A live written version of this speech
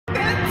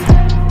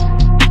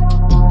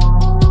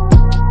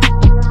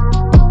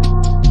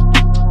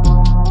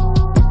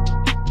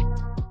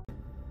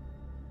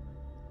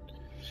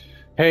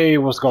Hey,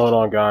 what's going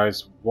on,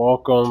 guys?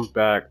 Welcome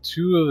back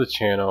to the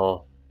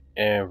channel,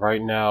 and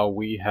right now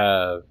we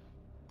have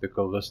the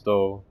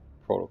Callisto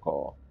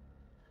Protocol.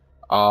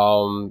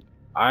 Um,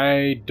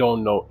 I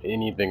don't know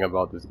anything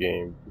about this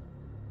game.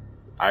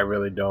 I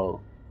really don't.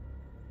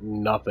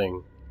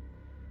 Nothing.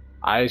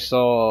 I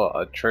saw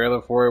a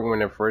trailer for it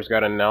when it first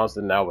got announced,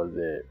 and that was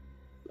it.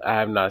 I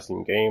have not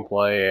seen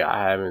gameplay.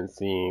 I haven't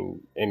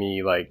seen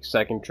any like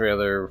second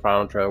trailer,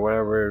 final trailer,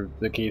 whatever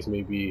the case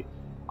may be.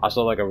 I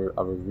saw like a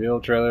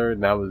reveal trailer,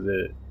 and that was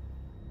it.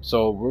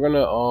 So we're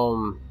gonna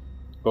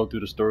go through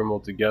the story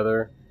mode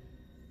together.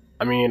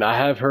 I mean, I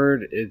have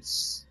heard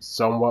it's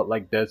somewhat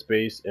like Dead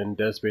Space, and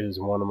Dead Space is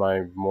one of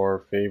my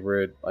more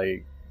favorite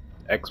like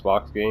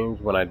Xbox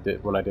games. When I did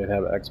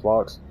have an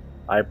Xbox,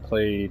 I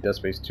played Dead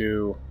Space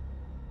 2.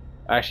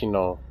 Actually,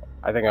 no,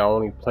 I think I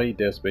only played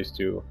Dead Space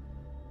 2.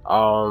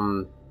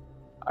 Um,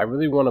 I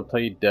really want to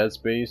play Dead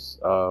Space.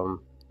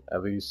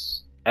 At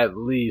least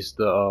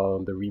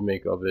the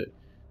remake of it,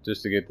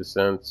 just to get the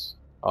sense.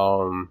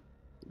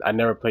 I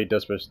never played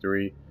Dead Space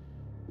 3.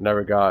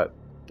 Never got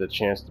the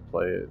chance to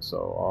play it,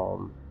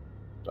 so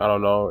I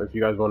don't know. If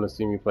you guys want to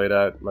see me play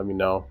that, let me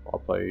know. I'll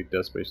play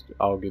Dead Space.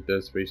 I'll get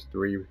Dead Space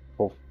 3,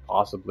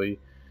 possibly,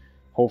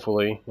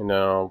 hopefully, and then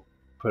I'll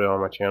put it on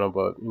my channel.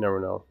 But you never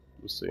know.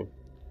 We'll see.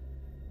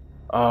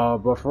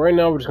 But for right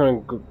now, we're just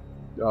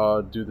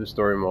gonna do the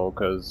story mode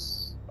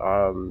because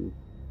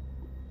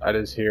I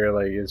just hear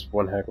like it's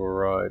one heck of a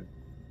ride.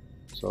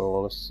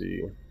 So let's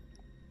see.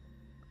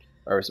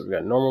 Alright, so we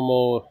got normal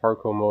mode,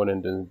 hardcore mode,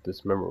 and then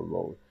dismember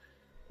mode.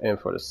 And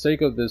for the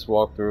sake of this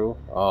walkthrough,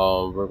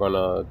 we're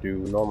gonna do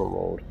normal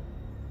mode.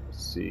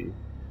 Let's see.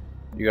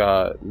 You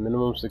got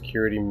minimum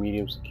security,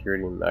 medium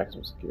security, and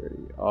maximum security.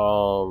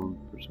 We're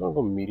just gonna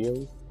go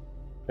medium.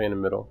 Play in the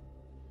middle.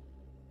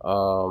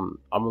 I'm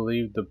gonna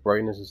leave the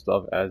brightness and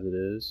stuff as it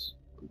is.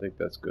 I think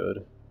that's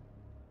good.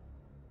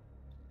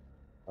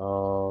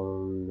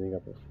 Then you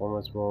got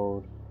performance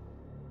mode.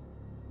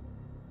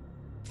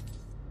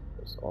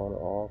 It's on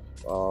or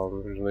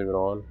off. Just leave it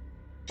on.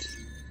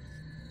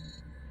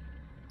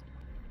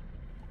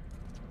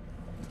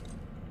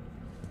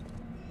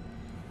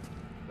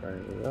 There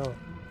we go.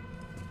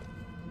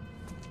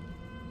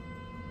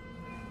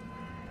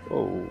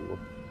 Oh,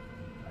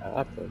 what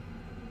happened?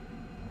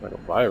 Like a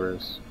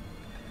virus.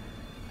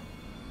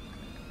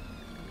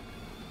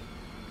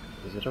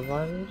 Is it a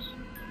virus?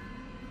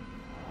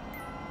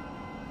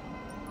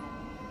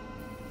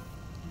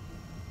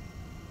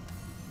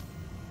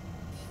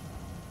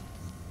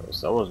 Oh,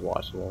 someone's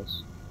watching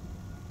us.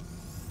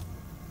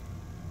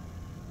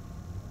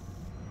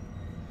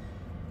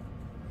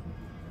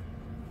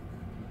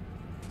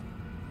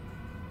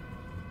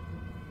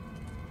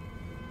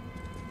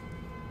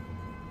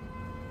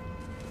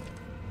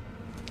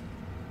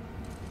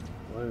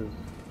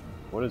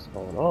 What is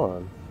going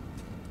on?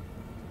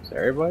 Is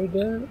everybody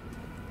dead?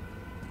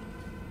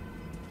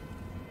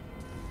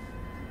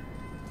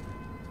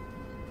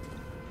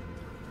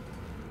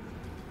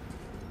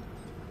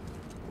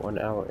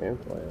 One-hour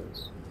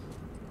implants.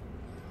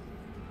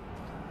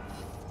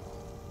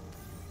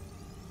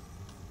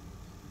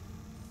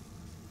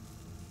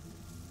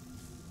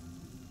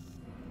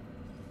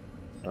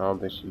 I don't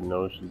think she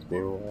knows she's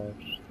being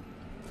watched.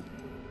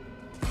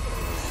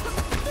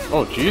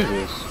 Oh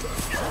Jesus!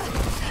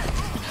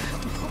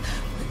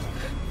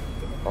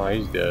 Oh,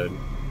 he's dead.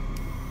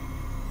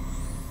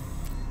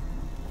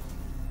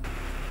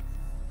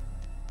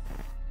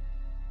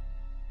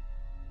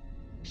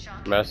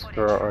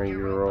 Massacre on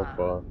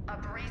Europa. A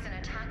brazen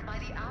attack by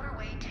the Outer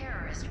Way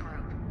terrorist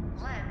group,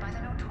 led by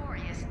the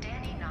notorious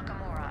Dani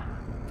Nakamura.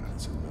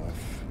 That's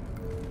enough.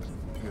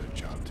 You got a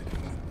job to do.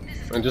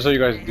 And just so you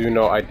guys do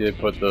know, I did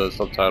put the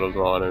subtitles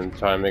on and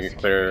try and make it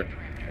clear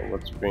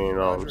what's being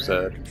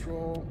said.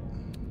 Control,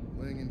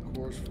 laying in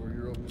course for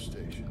Europa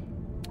station.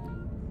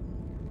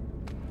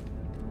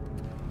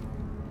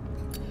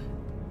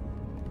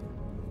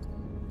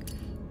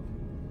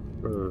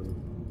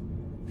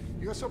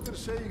 You got something to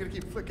say? You're gonna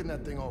keep flicking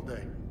that thing all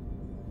day.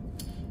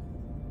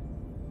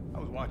 I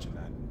was watching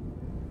that.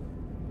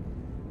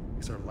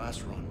 It's our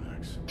last run,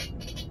 Max.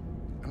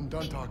 I'm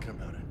done talking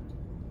about it.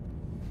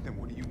 Then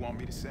what do you want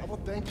me to say? How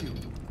about thank you?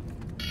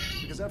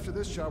 Because after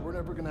this job, we're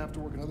never gonna have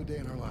to work another day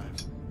in our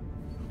lives.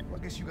 Well,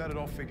 I guess you got it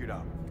all figured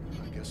out.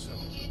 I guess so.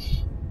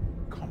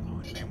 Come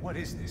on, man, what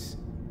is this?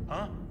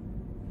 Huh?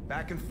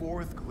 Back and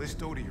forth,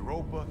 Callisto to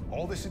Europa,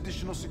 all this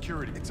additional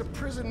security. It's a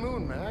prison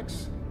moon,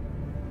 Max.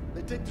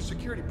 They take their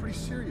security pretty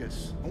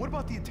serious. And what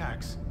about the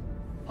attacks?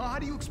 Huh? How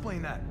do you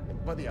explain that?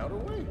 By the Outer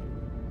Way.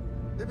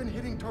 They've been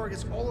hitting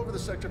targets all over the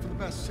sector for the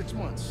past 6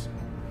 months.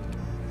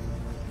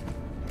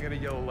 I got a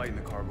yellow light in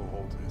the cargo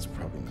hold. It's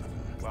probably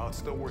nothing. Well, it's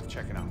still worth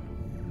checking out.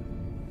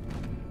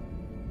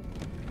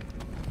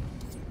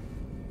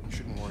 You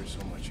shouldn't worry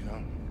so much, you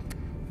know?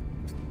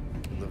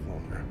 You live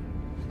longer.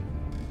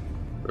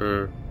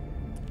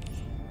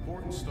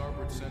 Port and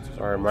starboard sensors.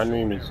 Alright, my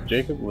name is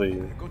Jacob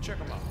Lee. Go check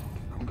them out.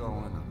 I'm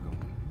going.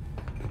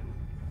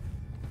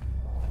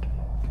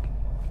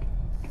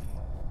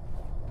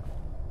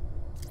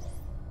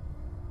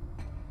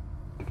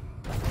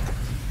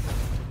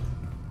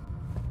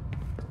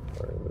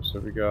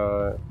 we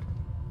got?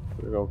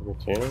 We go for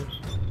containers.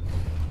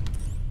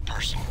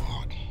 Personal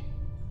log.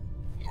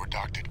 We're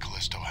docked at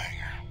Callisto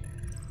hangar.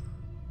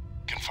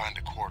 Confined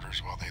to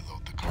quarters while they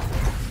load the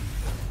cargo.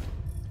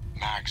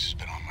 Max has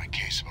been on my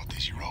case about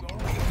these Europa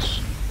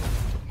runs.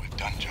 We've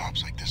done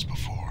jobs like this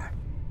before.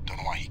 Don't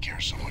know why he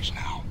cares so much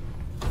now.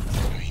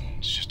 I mean,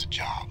 it's just a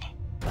job.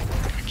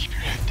 Gotta keep your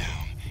head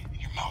down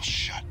and your mouth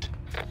shut.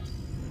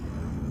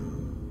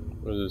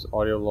 What is this?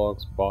 Audio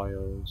logs,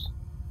 bios.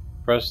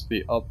 Press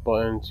the up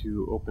button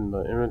to open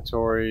the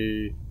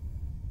inventory.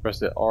 Press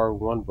the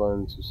R1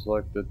 button to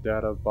select the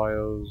data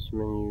bios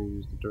menu.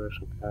 Use the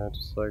direction pad to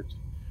select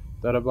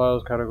data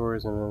bios,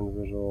 categories, and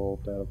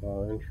individual data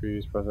bio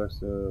entries. Press X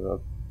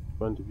to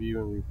button to view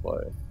and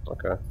replay.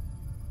 Okay.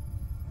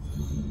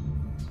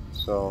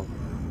 So.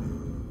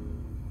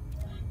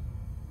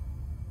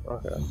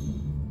 Okay.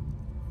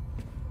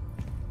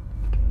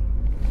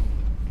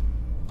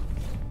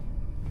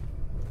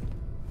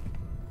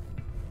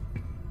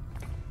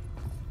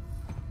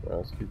 Yeah,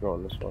 let's keep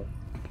going this way.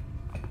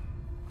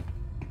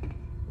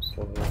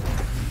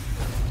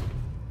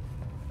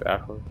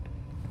 Bathroom.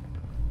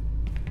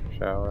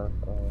 Shower.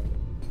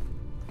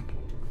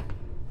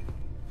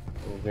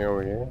 Anything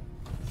over here?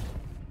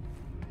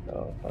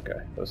 No. Okay,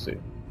 let's see.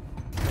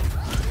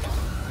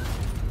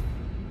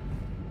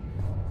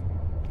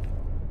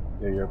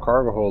 Yeah, your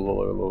cargo hold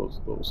look a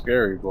little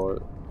scary,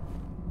 but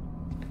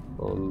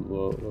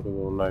look a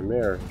little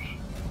nightmarish.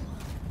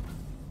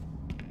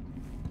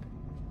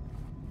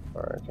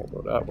 Alright, can't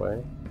go that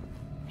way.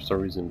 For some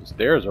reason, the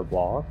stairs are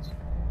blocked.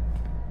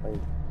 Like,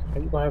 how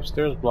you gonna have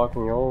stairs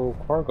blocking your own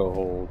cargo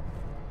hold?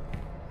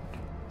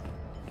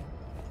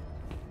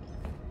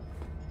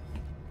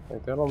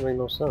 Like, that don't make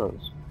no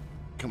sense.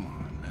 Come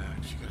on,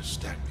 Max. You gotta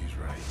stack these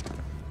right.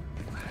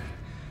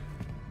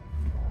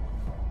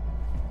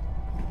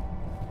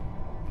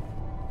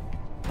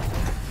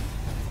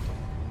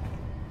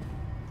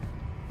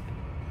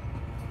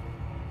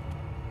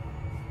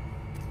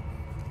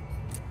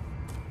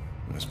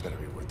 This better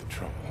be worth the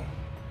trouble.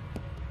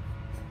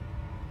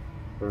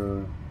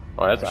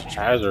 Oh, that's a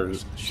hazard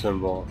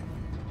symbol.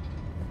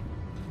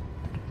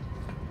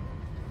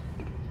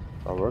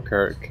 Oh, we're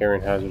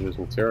carrying hazardous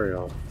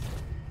material.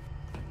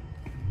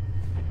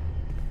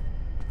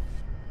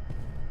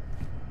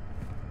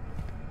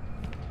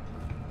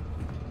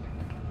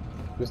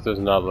 This does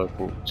not look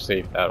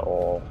safe at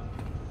all.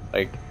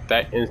 Like,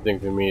 that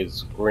instinct in me is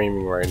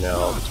screaming right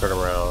now to turn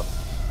around.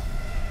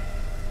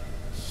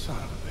 Son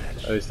of a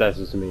bitch. At least that's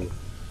just me.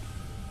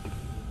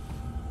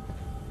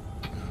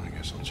 I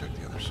guess I'll check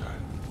the other side.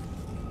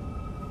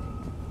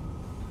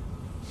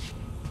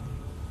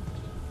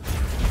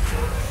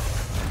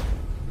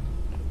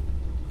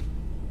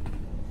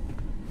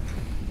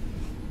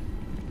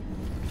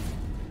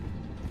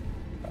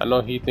 I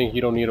know he think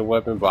he don't need a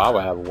weapon, but I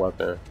would have a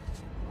weapon.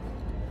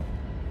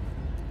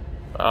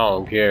 I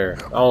don't care.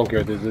 I don't care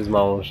if this is my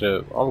own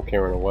ship. I'm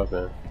carrying a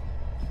weapon.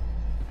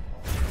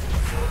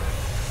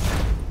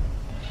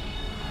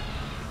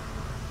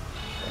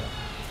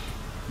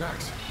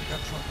 Max, we got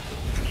trouble.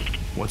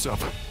 What's up?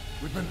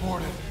 We've been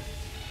boarded.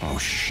 Oh,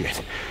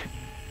 shit.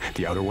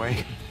 The outer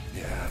way?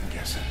 Yeah, I'm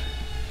guessing.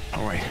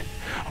 All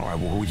right,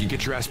 well, you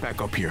get your ass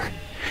back up here.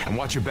 And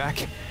watch your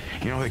back.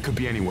 You know, they could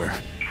be anywhere.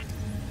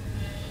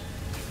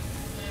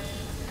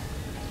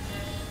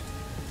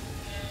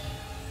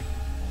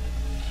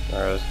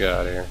 Alright, let's get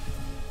out of here.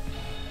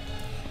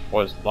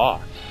 Well, it's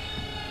locked.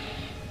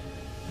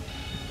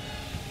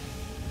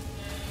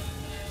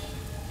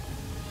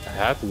 I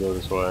have to go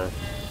this way.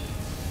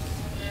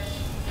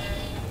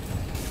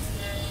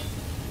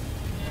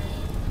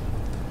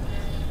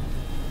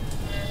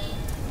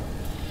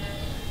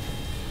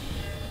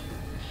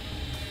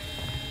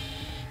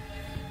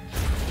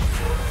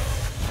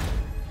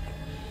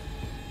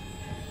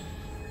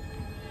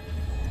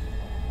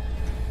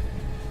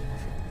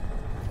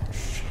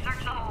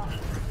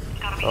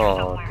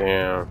 Oh,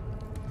 damn.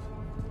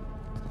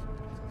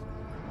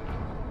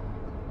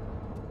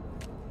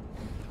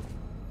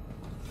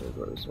 Let's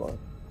go this way.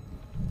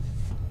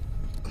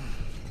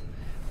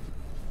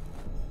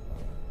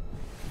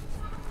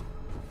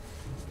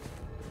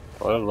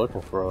 Oh, they're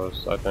looking for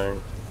us, I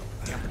think.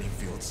 Dampening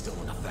field's still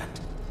in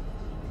effect.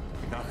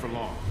 Not for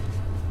long.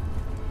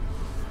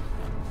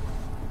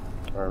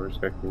 Alright, we just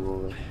gotta keep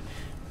moving.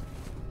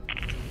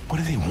 What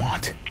do they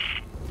want?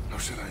 How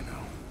should I know?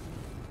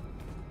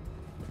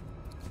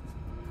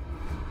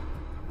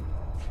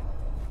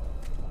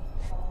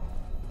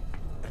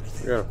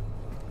 Yeah.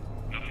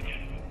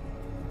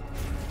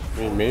 I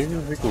mean, maybe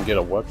we can get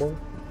a weapon?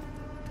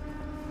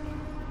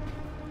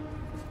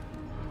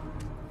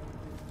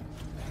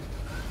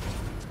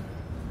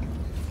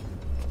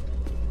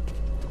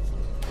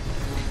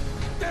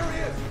 There he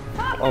is!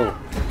 Oh.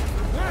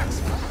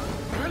 Max!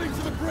 I'm heading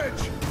to the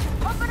bridge!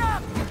 Open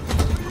up!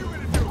 What are you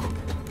gonna do?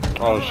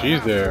 Oh,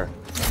 she's there.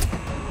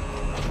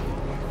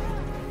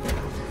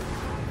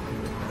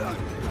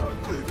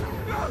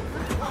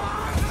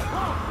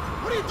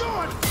 What are you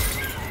doing?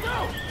 No!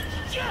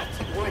 Shit!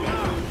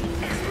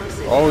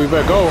 Oh, we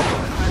better go.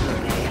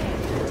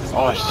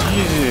 Oh,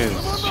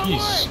 Jesus.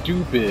 She's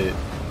stupid.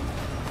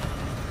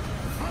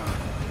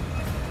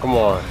 Come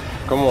on.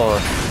 Come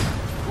on.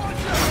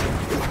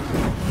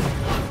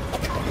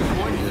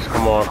 Jesus,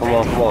 come on, come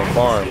on, come on.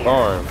 Farm,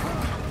 farm.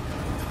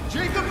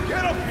 Jacob,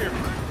 get up here!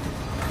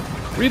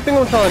 What do you think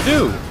I'm trying to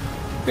do?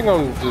 You think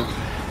I'm just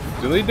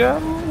delete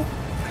that?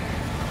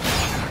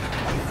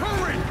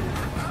 Hurry!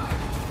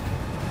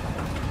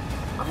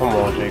 Come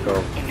on,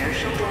 Jacob.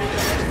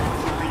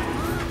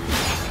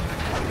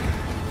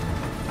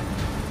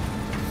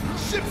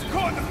 Ship's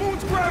caught in the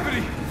moon's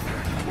gravity!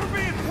 We're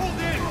being pulled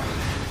in!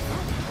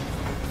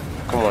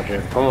 Come on,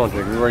 Jake. Come on,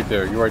 Jake. You're right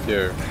there. You're right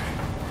there.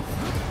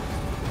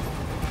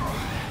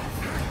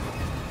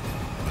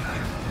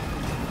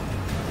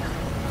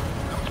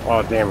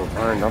 Oh, damn. We're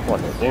burned up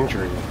on this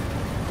injury.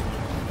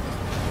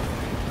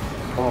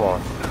 Come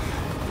on.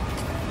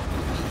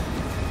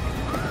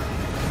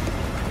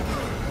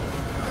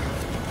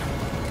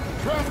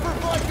 Transfer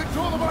flight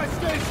control to my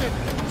station!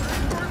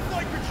 We're in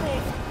flight control!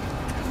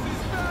 This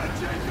is bad,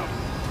 Jacob!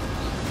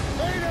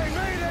 Mayday,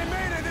 mayday,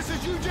 mayday! This is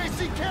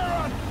UJC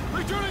Charon!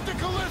 Returning to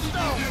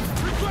Callisto!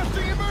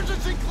 Requesting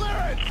emergency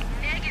clearance!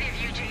 Negative,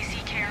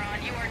 UJC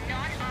Charon. You are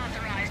not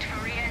authorized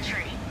for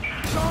re-entry.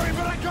 Sorry,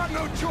 but I got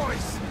no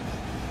choice!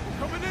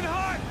 We're coming in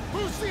hot!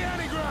 Boost the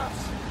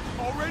antigraphs!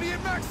 Already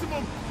at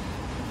maximum!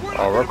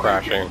 Oh, we're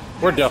crashing.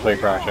 We're definitely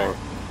crashing.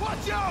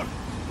 Watch out!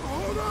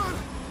 Hold on!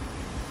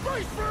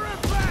 Brace for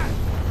impact!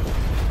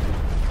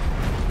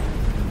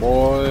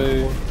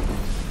 Boy.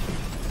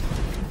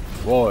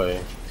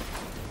 Boy.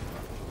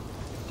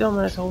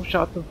 Dumbass hoe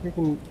shot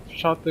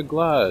the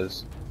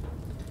glass.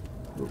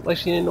 Like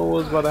she didn't know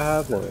what was about to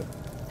happen.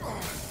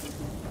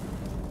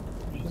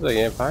 She's like,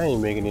 if I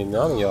ain't making it,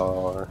 none of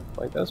y'all are.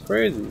 Like, that's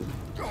crazy.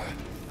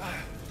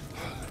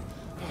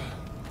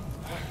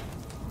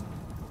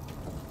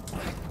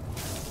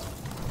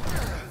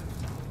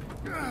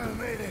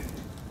 Made it.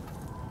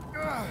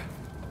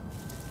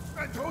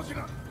 I told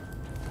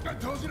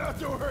you not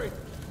to worry.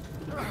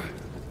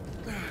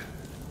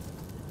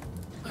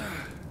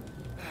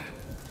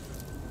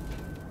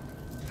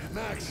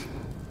 Max.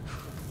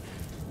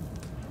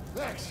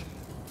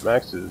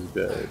 Max is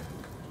dead.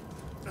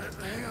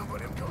 Hang on,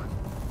 buddy, I'm coming.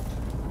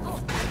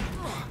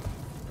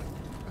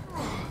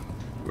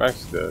 Max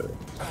is dead.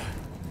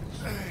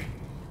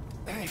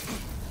 Hey.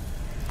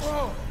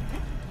 Whoa.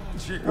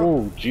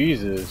 Oh,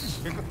 Jesus.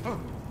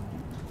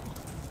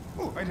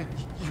 Oh, I didn't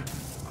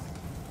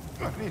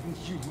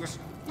you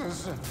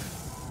listen.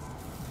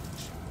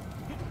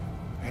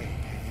 Hey,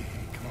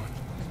 come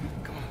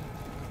on.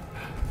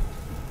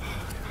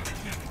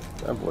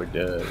 That boy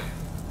dead.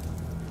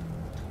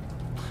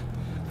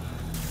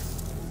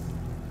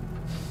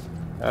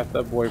 Half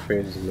that boy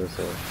face is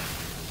missing.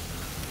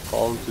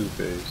 Call him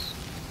Two-Face.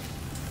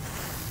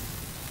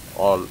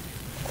 On.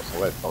 I'll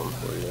select him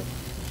for you.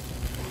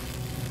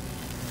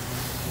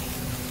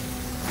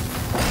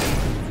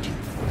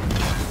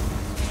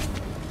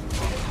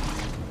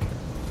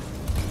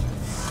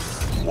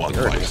 One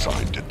life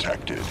sign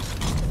detected.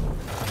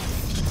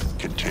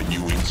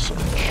 Continuing search.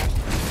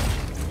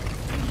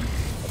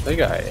 They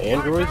got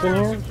androids in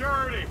here?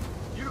 Security.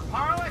 You the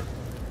pilot?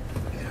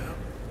 Yeah.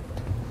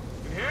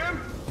 And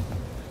him?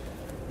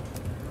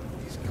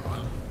 He's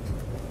gone.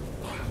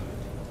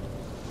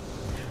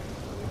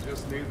 We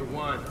just need the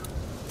one.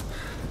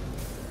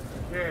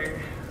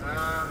 Okay,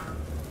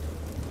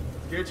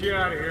 get you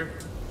out of here.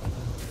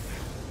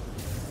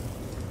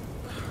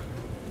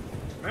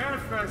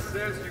 Manifest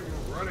says you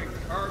were running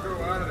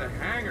cargo out of the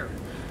hangar.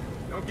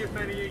 Don't get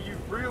many of you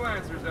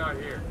freelancers out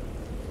here.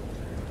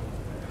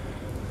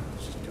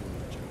 Just doing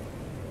the job.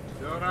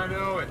 Don't I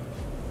know it?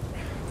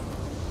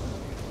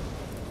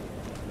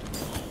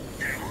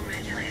 Thermal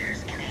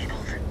regulators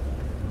enabled.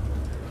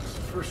 It's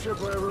the first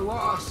ship I ever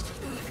lost.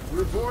 We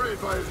were boarded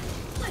by...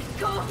 Let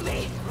go of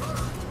me!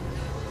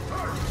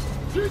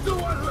 She's the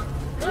one who...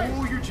 Hey!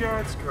 Cool your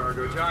jets,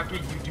 cargo jockey.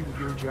 You do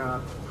your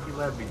job. You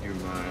let me do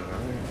mine,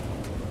 alright?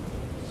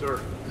 Sir.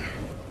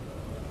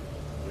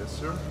 Yes,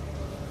 sir?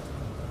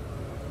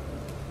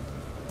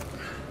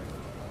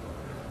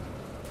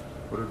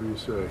 Whatever you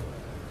say.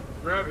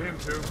 Grab him,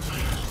 too.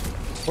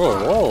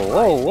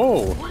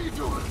 Whoa. What are you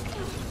doing?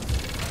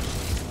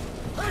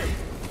 Hey!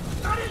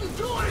 I didn't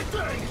do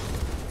anything!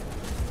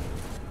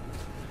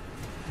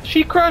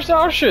 She crashed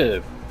our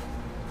ship.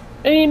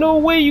 Ain't no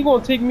way you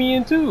gonna take me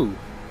in too.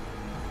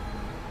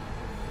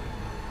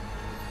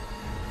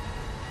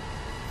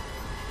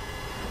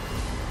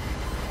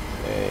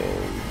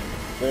 And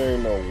there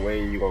ain't no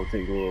way you gonna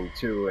take me in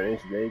too, and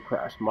they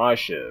crashed my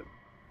ship.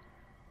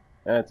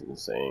 That's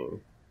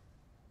insane.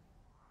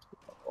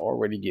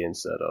 Already getting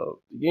set up.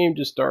 The game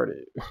just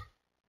started.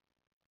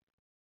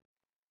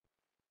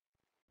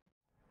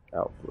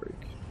 Outbreak.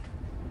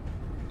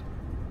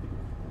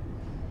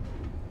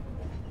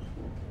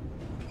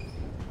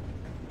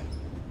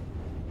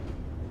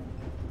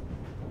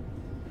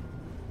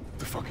 What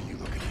the fuck are you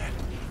looking at?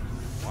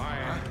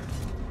 Why?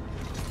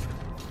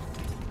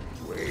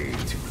 Way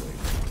too late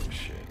for this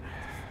shit.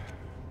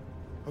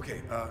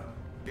 Okay,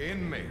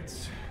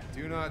 inmates.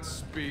 Do not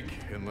speak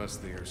unless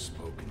they are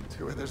spoken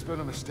to. There's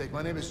been a mistake.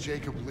 My name is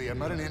Jacob Lee. I'm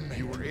not an inmate.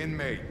 You were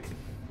inmate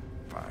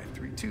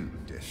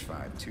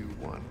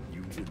 532-521.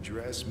 You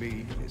address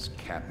me as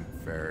Captain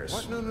Ferris.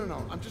 What?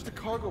 No. I'm just a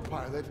cargo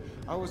pilot.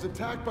 I was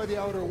attacked by the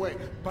outer way.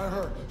 By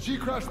her. She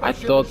crashed my I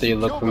ship. thought they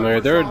looked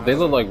familiar. They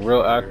look like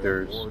real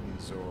actors.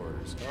 Warden's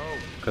orders. Oh,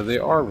 Because they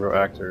are real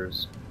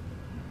actors.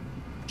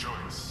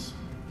 Choice.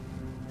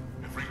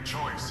 Every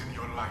choice in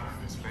your life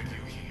has led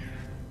you here.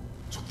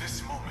 To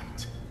this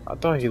moment. I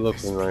thought he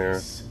looked This familiar.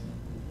 place,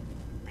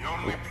 the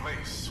only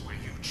place where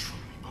you truly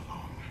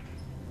belong.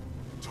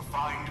 To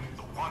find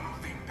the one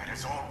thing that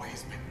has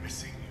always been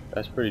missing.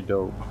 That's pretty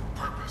dope. A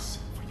purpose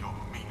for your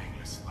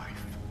meaningless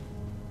life.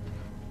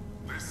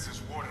 This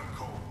is Warden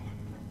Cole,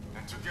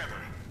 and together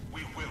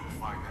we will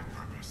find that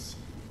purpose.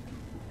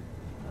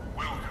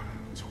 Welcome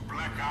to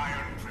Black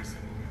Iron Prison.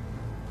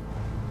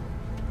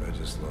 I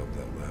just love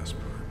that last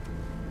part.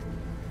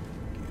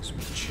 Gives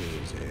me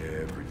chills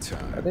every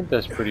time. I think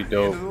that's pretty End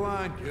of dope. the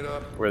line, get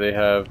up. Where they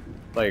have,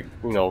 like,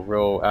 you know,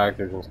 real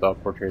actors and stuff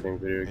portrayed in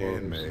video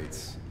games.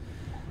 Inmates.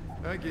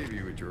 I gave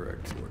you a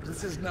direct order.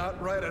 This is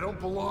not right. I don't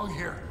belong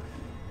here.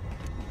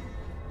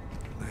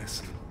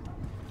 Listen.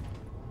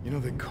 You know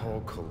they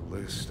call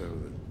Callisto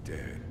the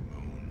dead,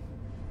 Moon.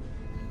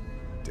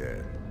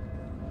 Dead.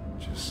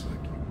 Just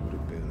like you would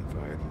have been if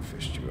I hadn't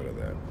fished you out of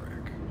that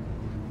wreck.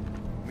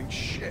 I mean,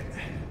 shit.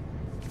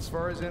 As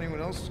far as anyone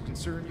else is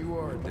concerned, you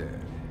are dead.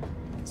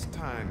 It's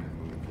time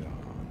you moved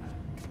on.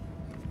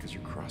 Because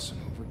you're crossing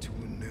over to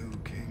a new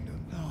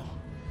kingdom. No.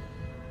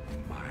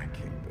 My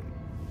kingdom.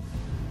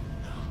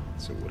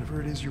 So whatever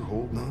it is you're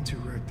holding on to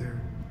right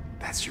there,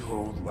 that's your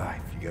old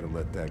life. You gotta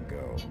let that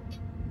go.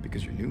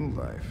 Because your new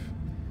life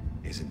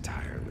is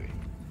entirely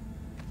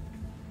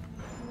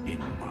in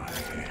my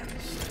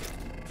hands.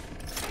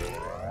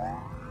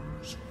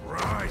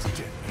 Surprise,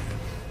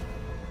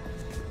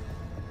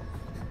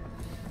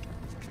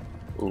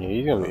 Yeah,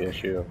 he's gonna be an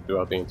issue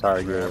throughout the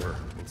entire game. Forever.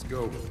 Let's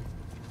go.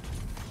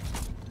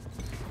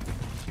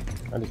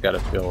 I just gotta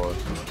feel it.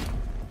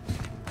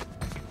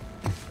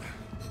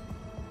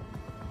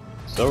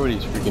 So are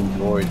these freaking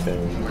droid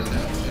things. You are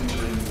now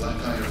entering Black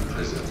Iron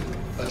Prison,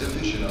 a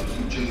division of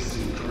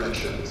UJC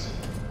Corrections.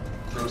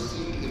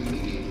 Proceed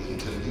immediately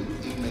to new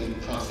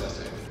inmate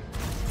processing.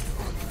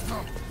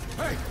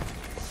 Hey!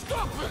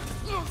 Stop it!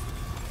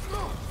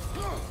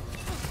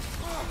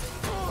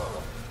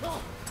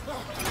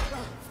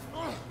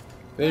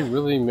 They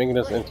really making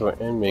us into an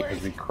inmate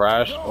because we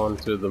crashed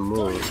onto the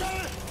moon.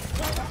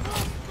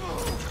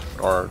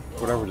 Or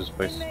whatever this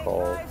place is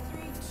called.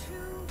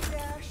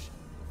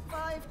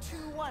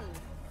 532-521.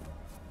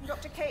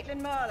 Dr.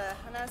 Caitlyn Mahler,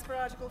 and as per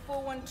Article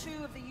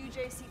 412 of the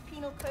UJC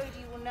Penal Code,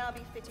 you will now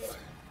be fitted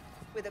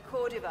with a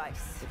core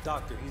device. The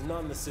doctor, he's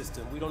not in the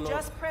system. We don't know.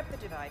 Just prep the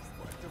device.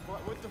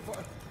 What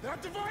device?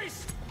 That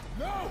device?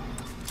 No!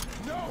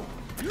 No!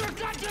 You're a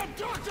goddamn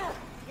doctor!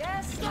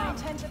 Yes, and I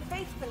intend to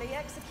faithfully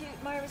execute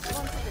my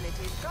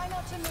responsibilities. Try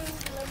not to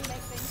move, it'll only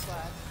make things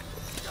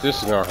worse.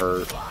 This is gonna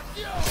hurt.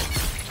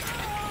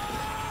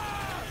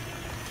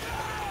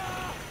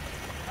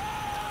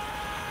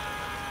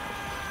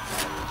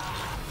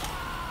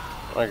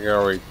 I can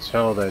already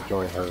tell that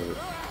joint hurt.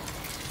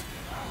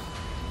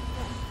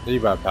 He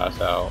about to pass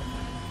out.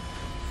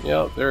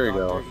 Yep, there you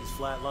go. He's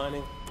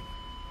flatlining.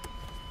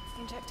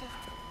 Injector.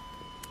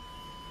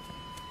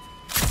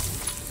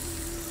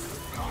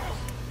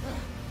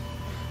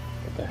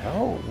 What the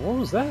hell? What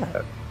was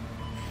that?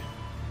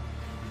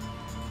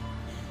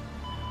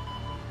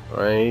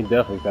 Alright, he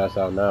definitely passed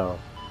out now.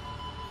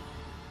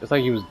 It's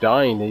like he was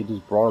dying, they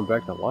just brought him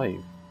back to life.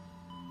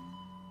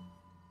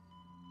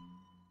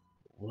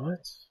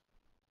 What?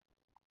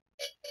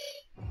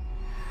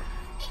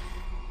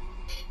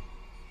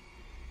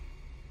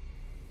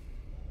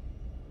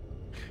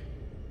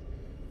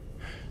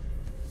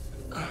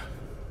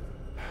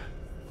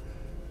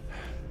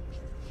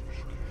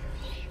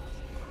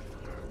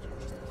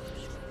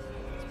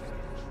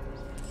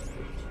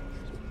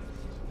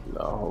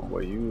 No,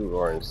 boy, you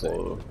are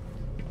insane.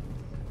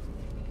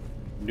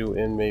 New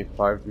inmate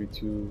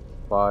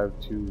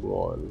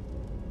 532-521.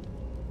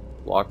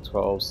 Block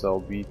 12,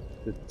 cell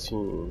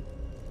B15.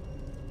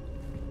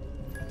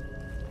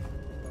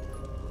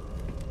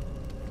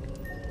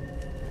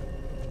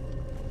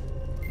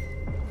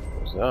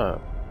 What's that?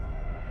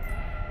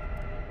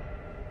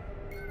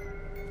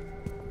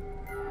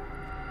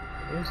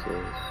 What is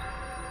this?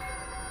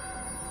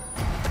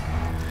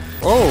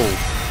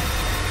 Oh!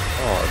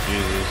 Oh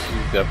Jesus,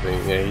 he's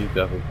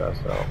definitely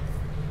passed out.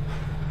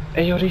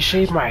 Hey yo, they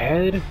shaved my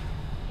head?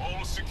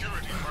 All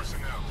security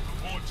personnel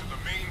report to the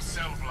main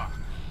cell block.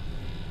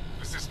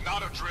 This is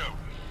not a drill.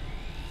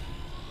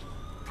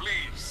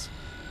 Please,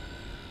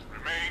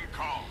 remain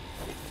calm.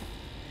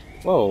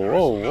 Whoa,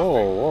 whoa, whoa,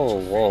 whoa,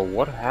 whoa,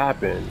 what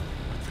happened?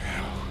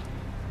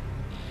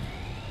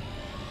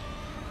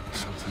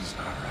 Something's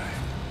not right.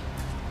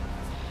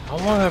 How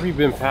long have you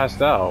been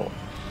passed out?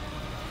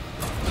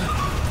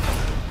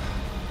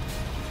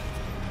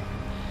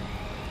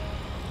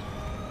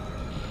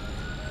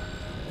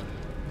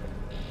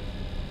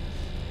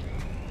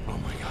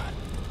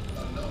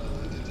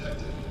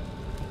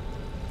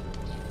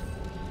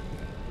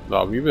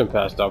 No, we've been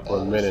passed out for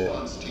a minute.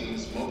 Response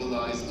teams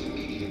mobilize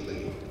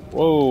immediately.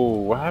 Whoa,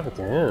 what happened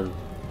to him?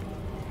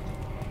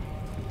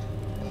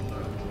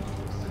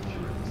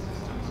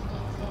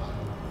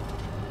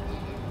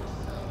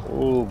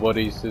 Oh,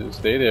 buddy,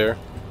 stay there.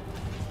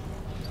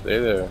 Stay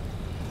there.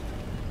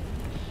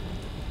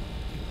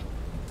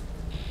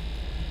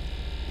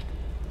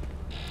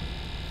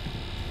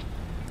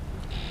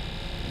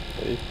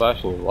 He's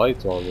flashing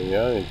lights on me.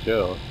 I didn't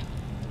chill.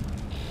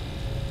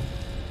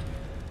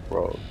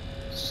 Bro,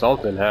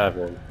 something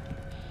happened.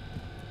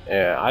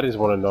 Yeah, I just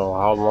want to know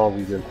how long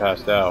we've been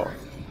passed out.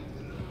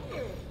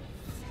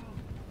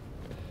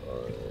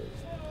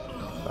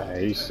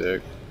 He's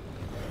sick.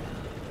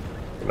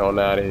 Get on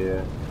out of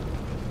here.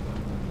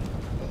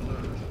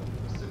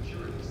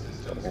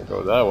 I can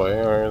go that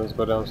way. Alright, let's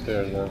go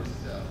downstairs then.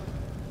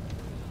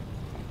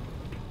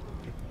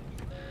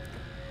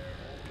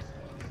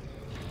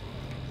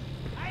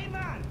 Hey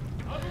man,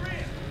 over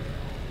here.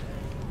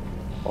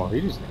 Oh,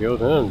 he just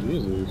killed him.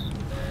 Jesus.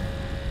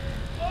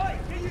 Oi,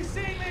 can you see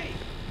me?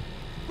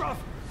 Bruv,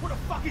 what the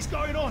fuck is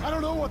going on? I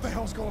don't know what the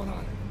hell's going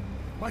on.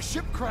 My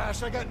ship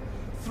crashed, I got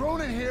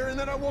thrown in here, and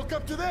then I woke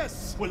up to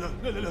this. Well,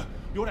 look.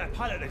 You're that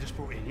pilot they just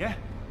brought in, yeah?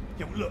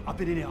 Yeah, well, look, I've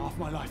been in here half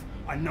my life.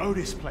 I know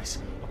this place.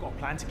 I've got a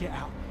plan to get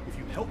out. If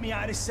you help me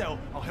out of this cell,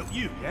 I'll help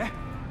you, yeah?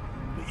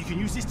 Look, you can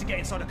use this to get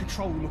inside the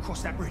control room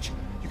across that bridge.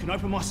 You can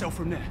open my cell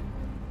from there.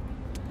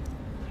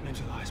 My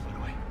name's Elias, by the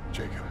way.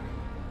 Jacob.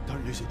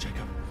 Don't lose it,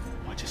 Jacob.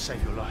 Might just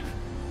save your life.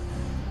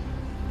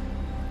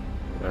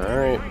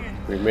 Alright,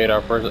 we made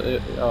our first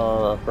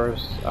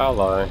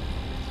ally.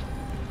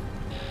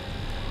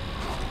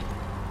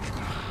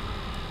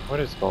 What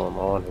is going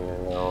on here,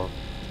 yo?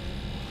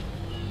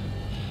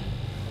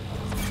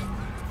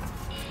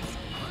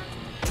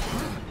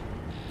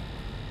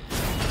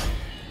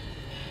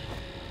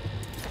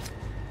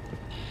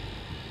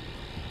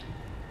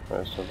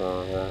 There's something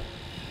over there.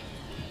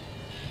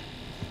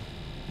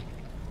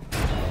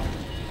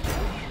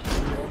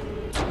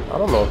 I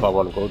don't know if I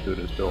want to go through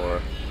this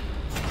door.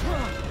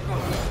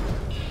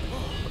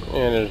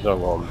 And there's no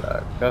going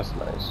back. That's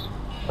nice.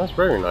 That's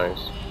very nice.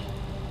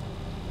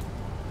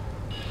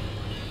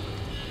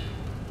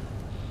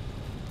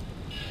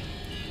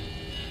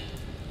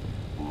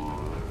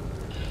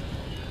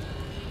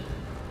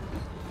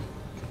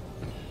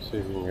 See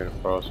if we can get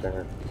across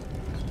here.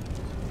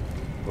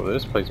 Well,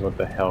 this place went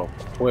to hell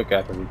quick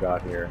after we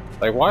got here.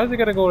 Like, why is it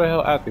gotta go to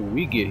hell after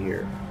we get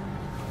here?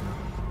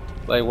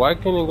 Like, why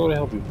couldn't it go to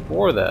hell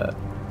before that?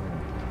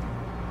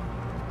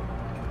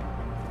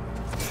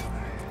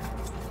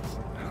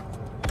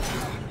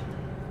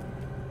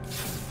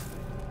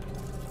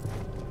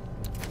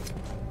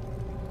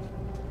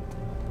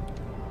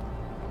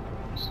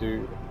 See,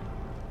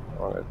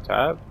 on a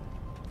tab.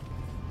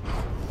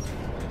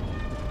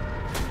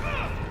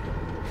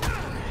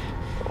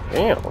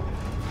 Damn.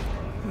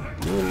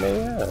 You in the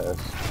ass.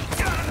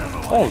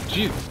 Oh,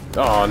 jeez.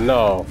 Oh,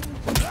 no.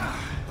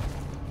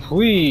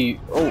 Please.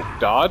 Oh,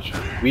 dodge.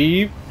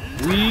 Weave.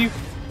 Weave.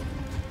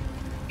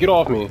 Get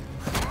off me.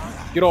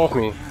 Get off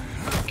me.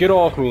 Get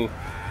off me.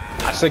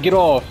 I said get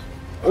off.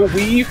 Oh,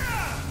 weave.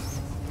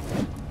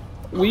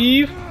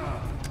 Weave.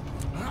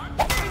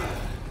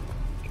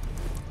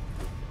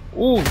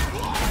 Ooh.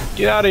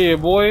 Get out of here,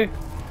 boy.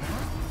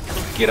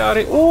 Get out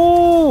of here.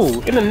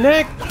 Ooh. In the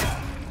neck.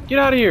 Get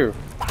out of here.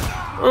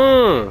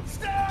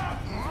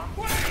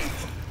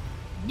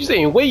 You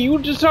saying wait? You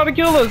just trying to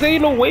kill us? There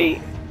ain't no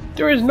wait.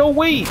 There is no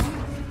wait.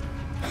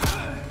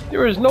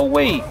 There is no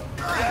wait.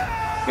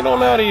 Get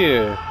on out of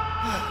here.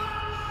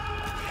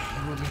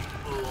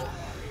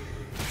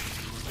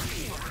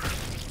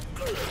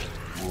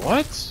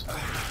 What?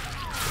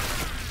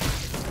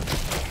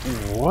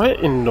 What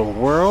in the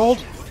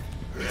world?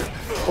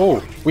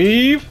 Oh,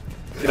 weave.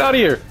 Get out of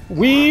here.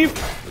 Weave.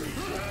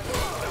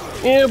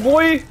 Yeah,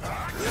 boy.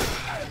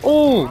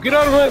 Oh, get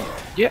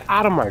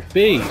out of my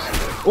face.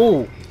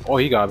 Oh,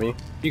 he got me.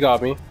 He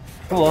got me.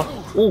 Come on.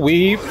 Oh,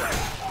 weave.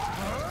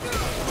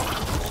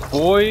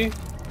 Boy,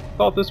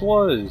 thought this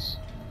was.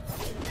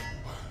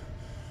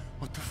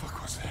 What the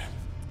fuck was that?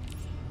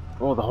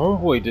 Oh, the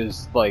homeboy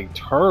just like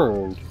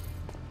turned.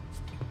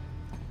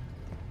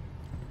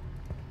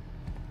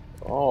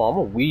 Oh, I'm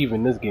gonna weave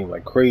in this game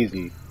like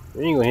crazy.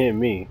 You ain't gonna hit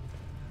me.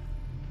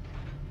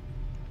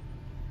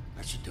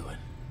 That should do it.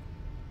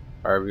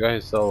 Alright, we got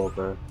his cell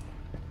open.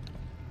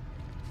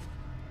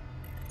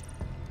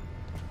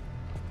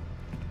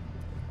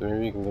 Maybe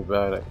we can get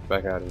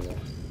back out of here.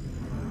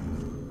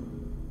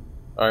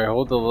 Alright,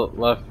 hold the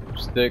left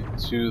stick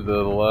to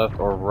the left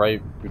or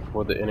right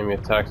before the enemy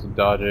attacks to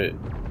dodge it.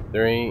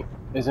 There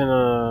isn't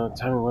a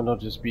timing window,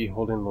 just be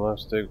holding the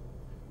left stick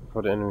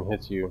before the enemy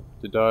hits you.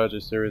 To dodge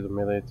a series of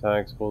melee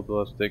attacks, hold the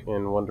left stick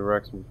in one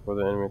direction before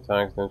the enemy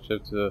attacks, then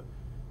shift to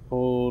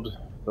hold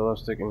the left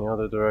stick in the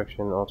other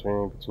direction,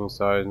 alternating between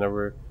sides.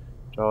 Never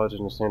dodge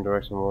in the same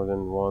direction more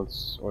than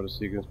once or the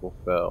sequence will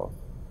fail.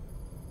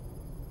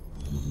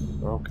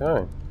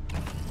 Okay.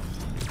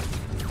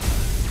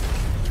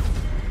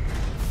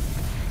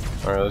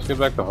 Alright, let's get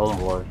back to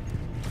homeboy.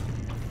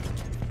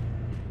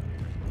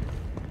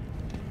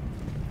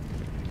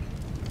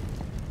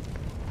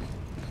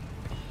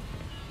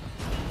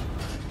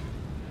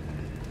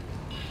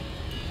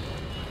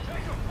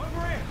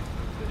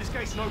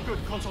 good.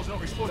 The console's not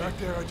responding. Back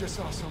there, I just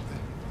saw something.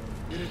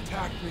 It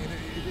attacked me and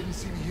it didn't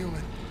seem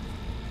human.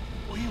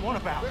 What do you want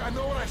about? I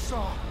know what I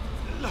saw.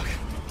 Look,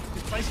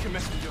 this place can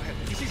mess with your head.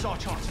 This is our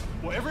chance.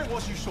 Whatever it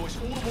was you saw, it's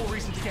all the more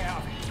reason to get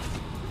out of here.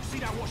 You see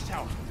that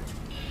watchtower?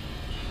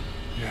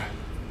 Yeah.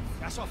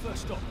 That's our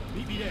first stop.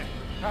 Meet me there.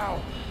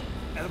 How?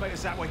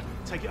 Elevator's that way.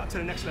 Take it up to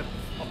the next level.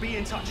 I'll be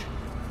in touch.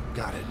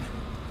 Got it.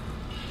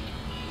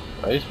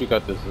 At least we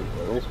got this.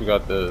 At least we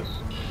got this.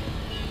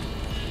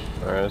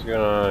 Alright, let's get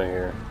on out of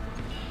here.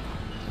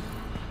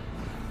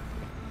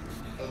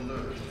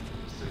 Alert.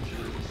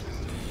 Security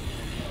system.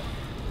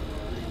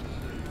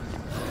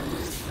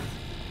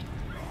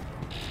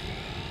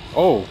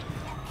 Oh.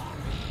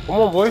 Come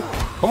on, boy.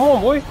 Come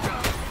on, boy.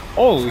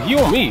 Oh, he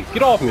on me.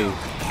 Get off me.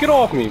 Get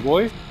off me,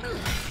 boy.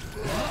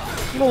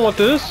 You don't want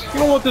this. You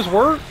don't want this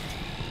work.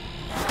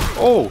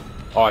 Oh.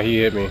 Oh, he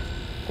hit me.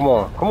 Come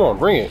on. Come on.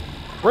 Bring it.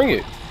 Bring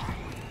it.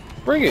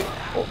 Bring it.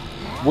 Oh.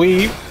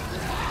 Weave.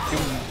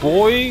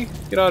 Boy.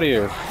 Get out of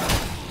here.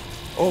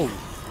 Oh.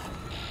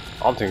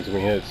 I'm taking too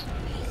many hits.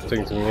 I'm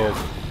taking too many hits.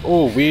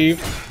 Oh, weave.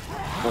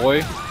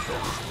 Boy.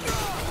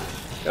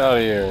 Get out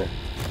of here.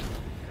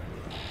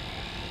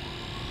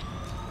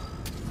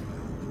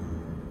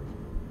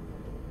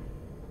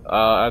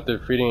 After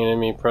defeating an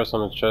enemy, press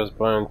on the chest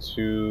button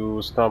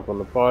to stomp on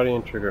the body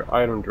and trigger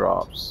item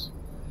drops.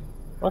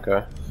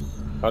 Okay.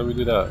 How do we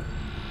do that?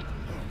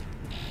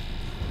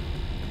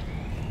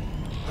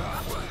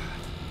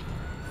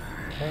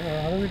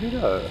 How do we do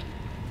that?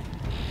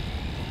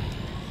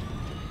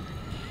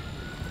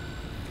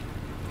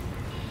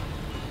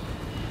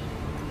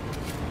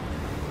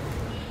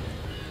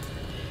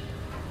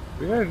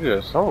 We gotta do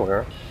that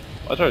somewhere.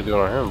 I'll try to do it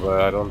on him,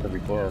 but I don't think we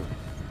can.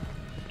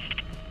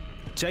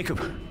 Jacob,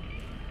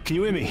 can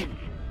you hear me?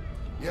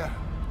 Yeah.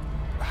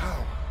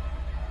 How?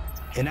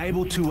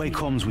 Enable two-way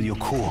comms with your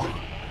core.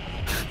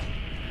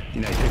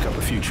 You know, you pick up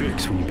a few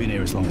tricks when you've been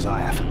here as long as I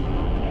have.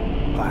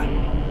 Right.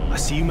 I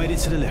see you made it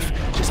to the lift.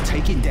 Just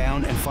take it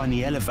down and find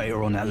the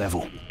elevator on that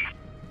level.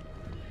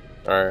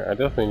 Alright, I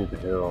definitely need to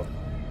heal.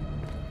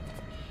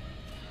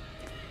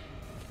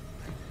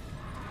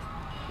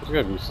 There's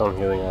gotta be some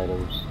healing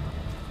items.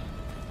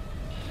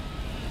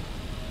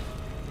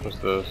 What's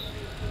this?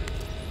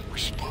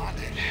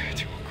 Responded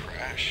to a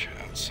crash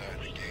outside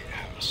the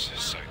gatehouse.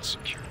 Site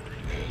secured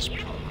as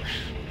per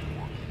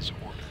Warden's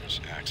orders.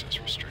 Access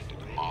restricted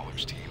to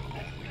Mahler's team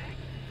only.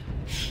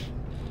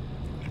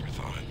 Never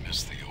thought I'd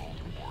miss the old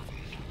Warden.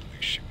 At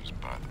least she was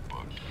by the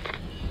book.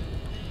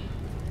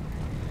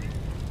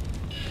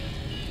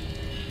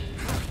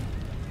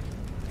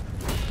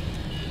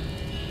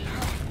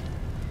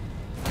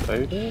 How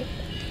you do it?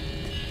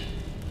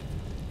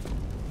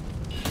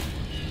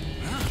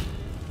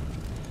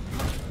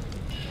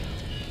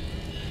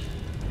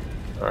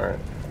 Alright.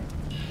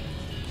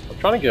 I'm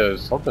trying to get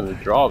something to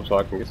drop so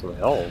I can get some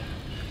health.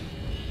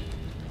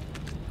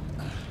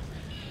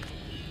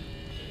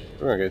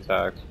 We're gonna get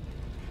tagged.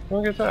 We're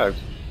gonna get tagged.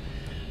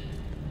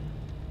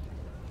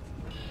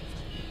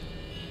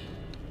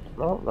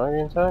 No, not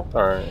getting tagged?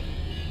 Alright.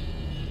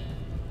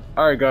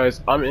 Alright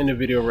guys, I'm in the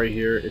video right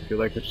here. If you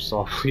like what you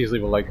saw, please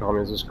leave a like,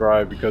 comment, and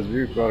subscribe because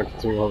we're going to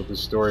continue on with the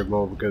story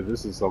mode because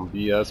this is some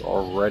BS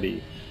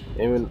already.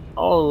 Even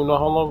I don't even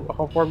know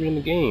how far we in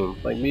the game.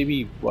 Like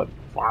maybe what,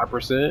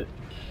 5%?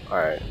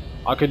 Alright.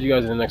 I'll catch you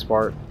guys in the next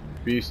part.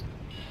 Peace.